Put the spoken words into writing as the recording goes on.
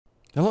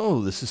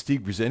Hello, this is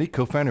Steve Grissetti,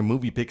 co-founder of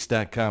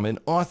MoviePix.com and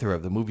author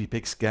of the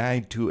MoviePix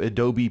Guide to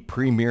Adobe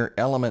Premiere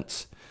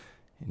Elements.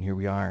 And here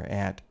we are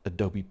at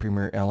Adobe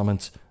Premiere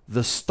Elements,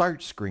 the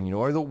start screen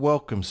or the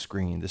welcome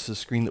screen. This is a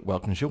screen that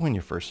welcomes you when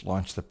you first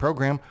launch the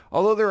program,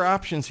 although there are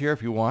options here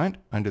if you want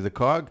under the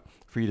cog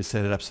for you to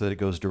set it up so that it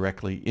goes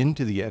directly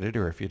into the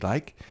editor if you'd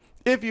like.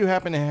 If you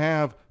happen to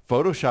have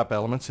Photoshop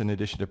elements in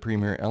addition to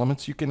Premiere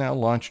Elements, you can now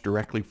launch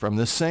directly from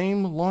the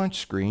same launch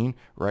screen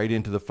right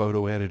into the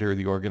photo editor,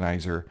 the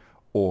organizer,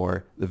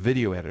 or the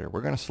video editor.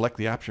 We're going to select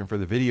the option for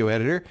the video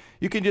editor.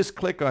 You can just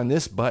click on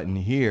this button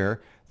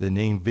here, the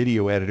name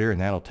video editor, and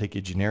that'll take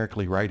you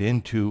generically right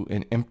into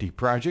an empty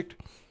project.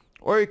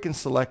 Or you can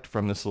select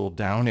from this little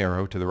down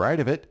arrow to the right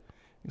of it.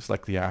 You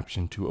select the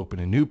option to open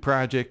a new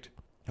project,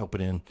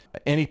 open in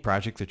any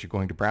project that you're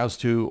going to browse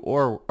to,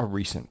 or a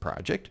recent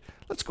project.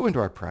 Let's go into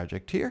our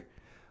project here.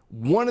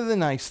 One of the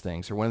nice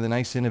things, or one of the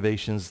nice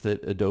innovations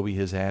that Adobe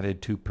has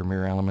added to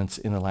Premiere Elements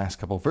in the last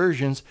couple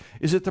versions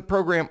is that the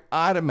program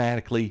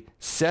automatically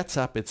sets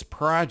up its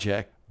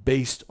project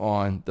based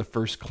on the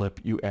first clip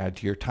you add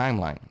to your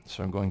timeline.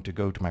 So I'm going to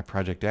go to my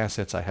project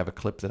assets. I have a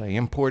clip that I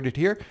imported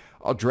here.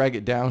 I'll drag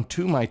it down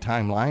to my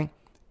timeline,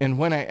 and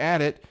when I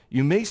add it,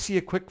 you may see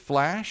a quick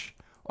flash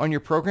on your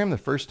program the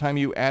first time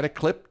you add a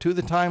clip to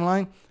the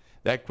timeline.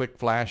 That quick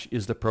flash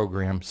is the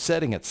program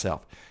setting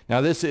itself.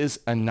 Now this is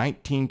a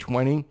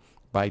 1920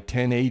 by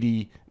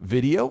 1080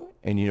 video,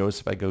 and you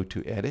notice if I go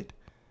to Edit,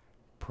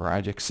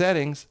 Project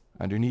Settings,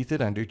 underneath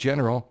it under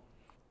General,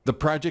 the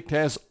project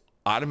has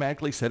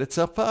automatically set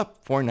itself up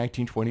for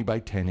 1920 by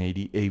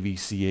 1080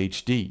 AVC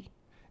HD.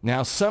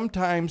 Now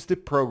sometimes the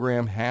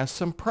program has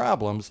some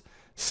problems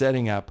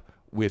setting up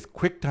with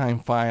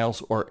QuickTime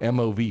files or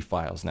MOV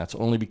files, and that's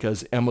only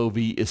because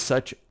MOV is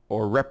such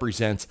or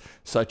represents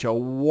such a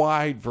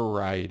wide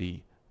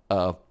variety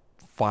of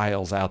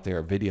files out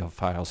there, video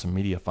files and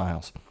media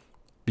files.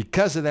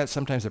 Because of that,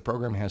 sometimes the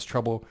program has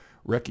trouble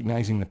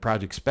recognizing the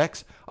project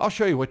specs. I'll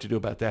show you what to do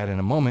about that in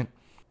a moment.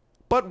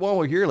 But while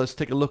we're here, let's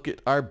take a look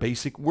at our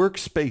basic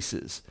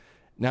workspaces.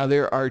 Now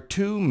there are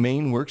two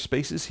main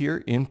workspaces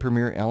here in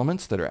Premiere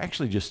Elements that are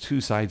actually just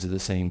two sides of the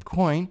same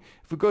coin.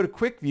 If we go to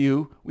Quick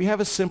View, we have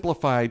a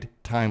simplified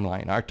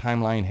timeline. Our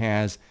timeline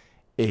has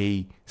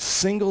a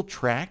single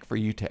track for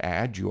you to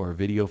add your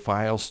video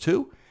files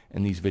to,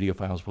 and these video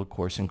files will of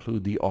course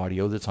include the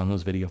audio that's on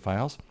those video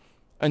files,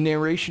 a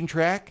narration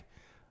track,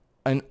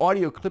 an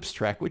audio clips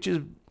track, which is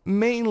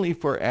mainly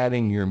for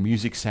adding your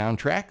music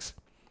soundtracks,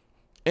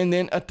 and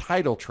then a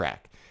title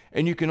track.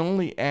 And you can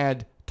only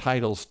add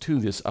titles to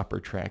this upper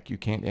track. You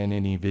can't add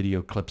any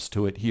video clips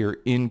to it here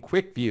in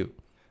Quick View.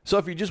 So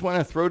if you just want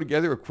to throw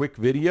together a quick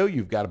video,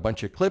 you've got a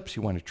bunch of clips,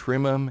 you want to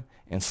trim them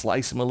and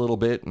slice them a little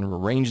bit and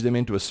arrange them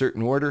into a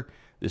certain order,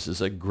 this is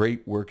a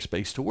great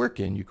workspace to work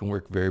in. You can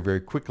work very,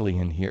 very quickly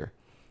in here.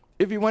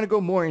 If you want to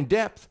go more in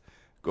depth,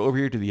 go over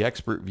here to the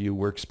Expert View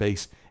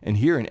workspace, and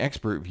here in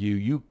Expert View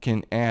you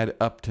can add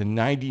up to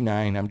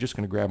 99. I'm just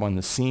going to grab on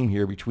the seam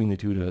here between the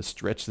two to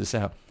stretch this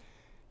out.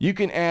 You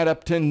can add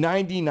up to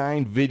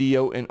 99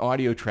 video and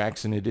audio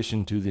tracks in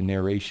addition to the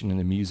narration and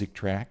the music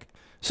track.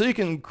 So you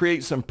can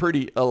create some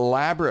pretty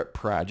elaborate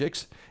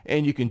projects,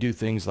 and you can do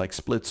things like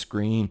split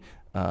screen.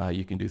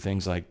 You can do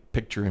things like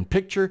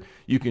picture-in-picture.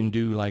 You can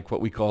do like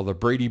what we call the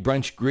Brady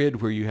Bunch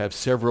grid, where you have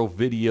several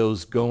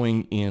videos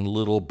going in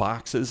little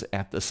boxes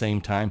at the same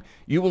time.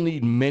 You will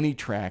need many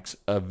tracks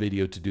of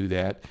video to do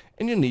that,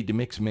 and you'll need to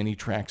mix many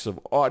tracks of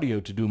audio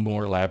to do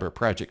more elaborate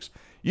projects.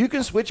 You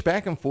can switch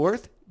back and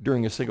forth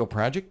during a single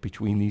project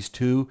between these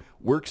two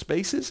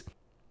workspaces,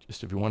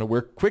 just if you want to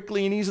work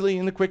quickly and easily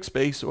in the quick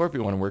space, or if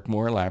you want to work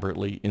more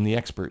elaborately in the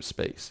expert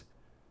space.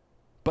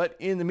 But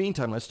in the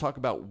meantime, let's talk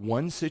about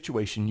one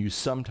situation you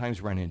sometimes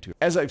run into.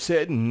 As I've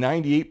said,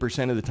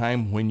 98% of the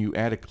time when you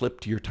add a clip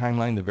to your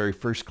timeline, the very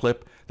first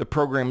clip, the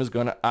program is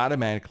going to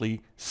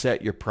automatically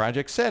set your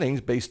project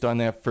settings based on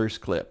that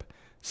first clip.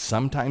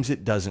 Sometimes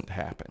it doesn't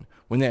happen.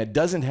 When that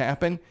doesn't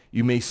happen,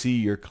 you may see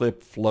your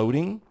clip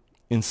floating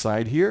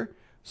inside here.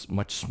 It's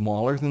much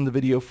smaller than the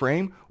video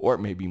frame, or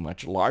it may be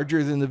much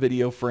larger than the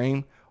video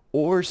frame,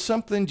 or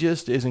something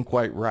just isn't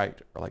quite right.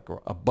 Like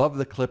above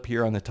the clip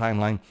here on the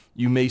timeline,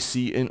 you may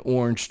see an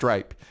orange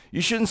stripe. You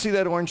shouldn't see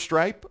that orange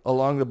stripe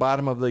along the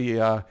bottom of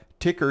the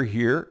ticker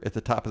here at the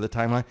top of the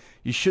timeline.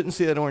 You shouldn't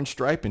see that orange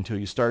stripe until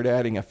you start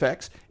adding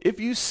effects. If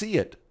you see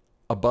it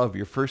above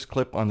your first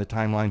clip on the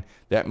timeline,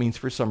 that means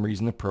for some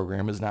reason the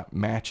program is not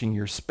matching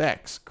your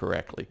specs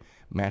correctly,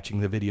 matching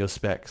the video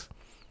specs.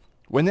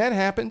 When that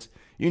happens,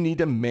 you need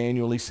to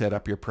manually set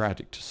up your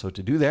project. So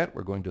to do that,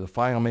 we're going to the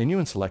File menu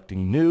and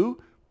selecting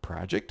New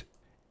Project,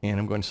 and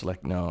I'm going to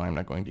select no. I'm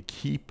not going to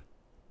keep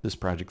this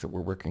project that we're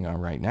working on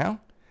right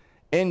now.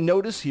 And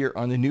notice here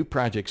on the New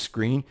Project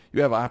screen,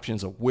 you have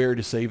options of where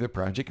to save the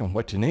project and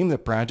what to name the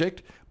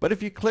project. But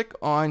if you click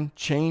on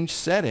Change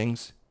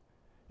Settings,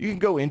 you can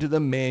go into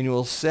the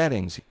Manual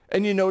Settings.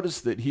 And you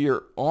notice that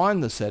here on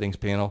the Settings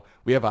panel,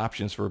 we have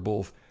options for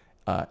both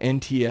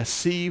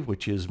NTSC,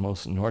 which is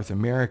most North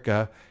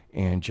America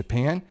and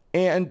Japan,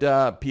 and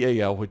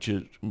PAL, which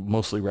is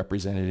mostly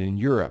represented in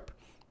Europe.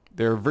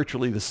 They're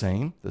virtually the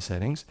same, the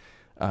settings.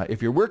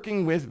 If you're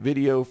working with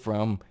video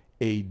from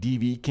a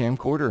DV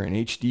camcorder, an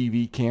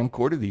HDV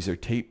camcorder, these are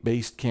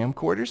tape-based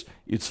camcorders,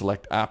 you'd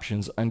select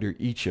options under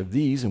each of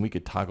these, and we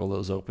could toggle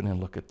those open and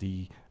look at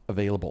the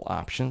available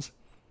options.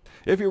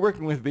 If you're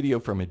working with video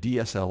from a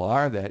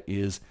DSLR, that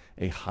is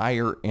a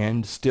higher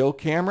end still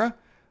camera,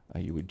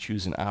 you would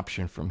choose an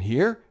option from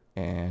here,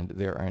 and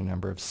there are a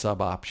number of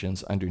sub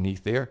options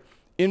underneath there.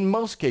 In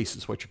most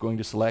cases, what you're going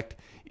to select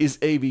is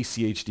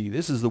AVCHD.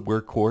 This is the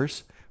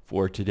workhorse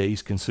for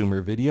today's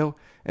consumer video,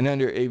 and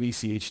under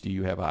AVCHD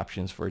you have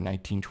options for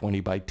 1920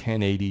 by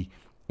 1080,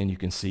 and you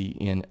can see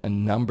in a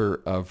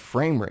number of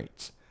frame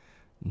rates.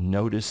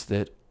 Notice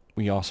that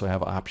we also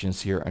have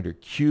options here under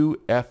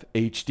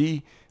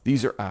QFHD.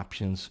 These are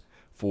options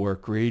for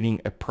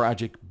creating a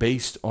project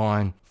based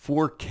on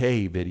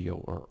 4K video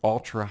or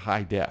ultra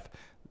high def.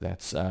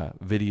 That's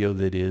video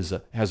that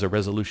has a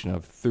resolution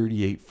of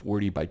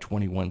 3840 by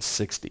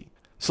 2160.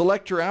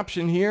 Select your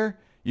option here.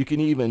 You can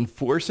even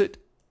force it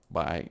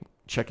by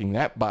checking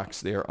that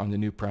box there on the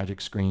new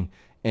project screen,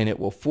 and it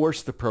will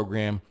force the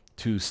program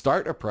to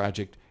start a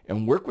project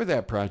and work with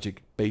that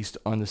project based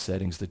on the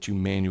settings that you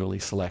manually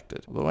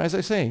selected. Although, as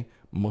I say,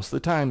 most of the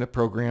time the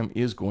program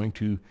is going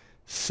to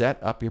set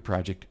up your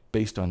project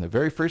based on the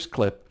very first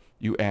clip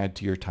you add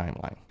to your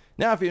timeline.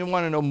 Now, if you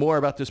want to know more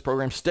about this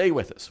program, stay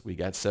with us. We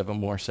got 7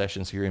 more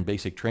sessions here in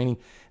basic training.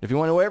 If you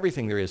want to know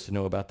everything there is to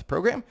know about the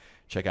program,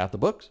 check out the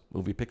books,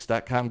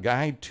 MoviePix.com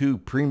Guide to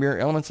Premiere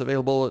Elements,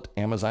 available at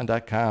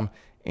Amazon.com,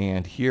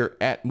 and here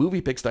at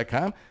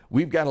MoviePix.com.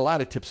 We've got a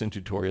lot of tips and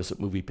tutorials at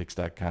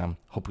MoviePix.com.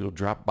 Hope you'll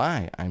drop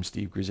by. I'm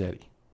Steve Grizzetti.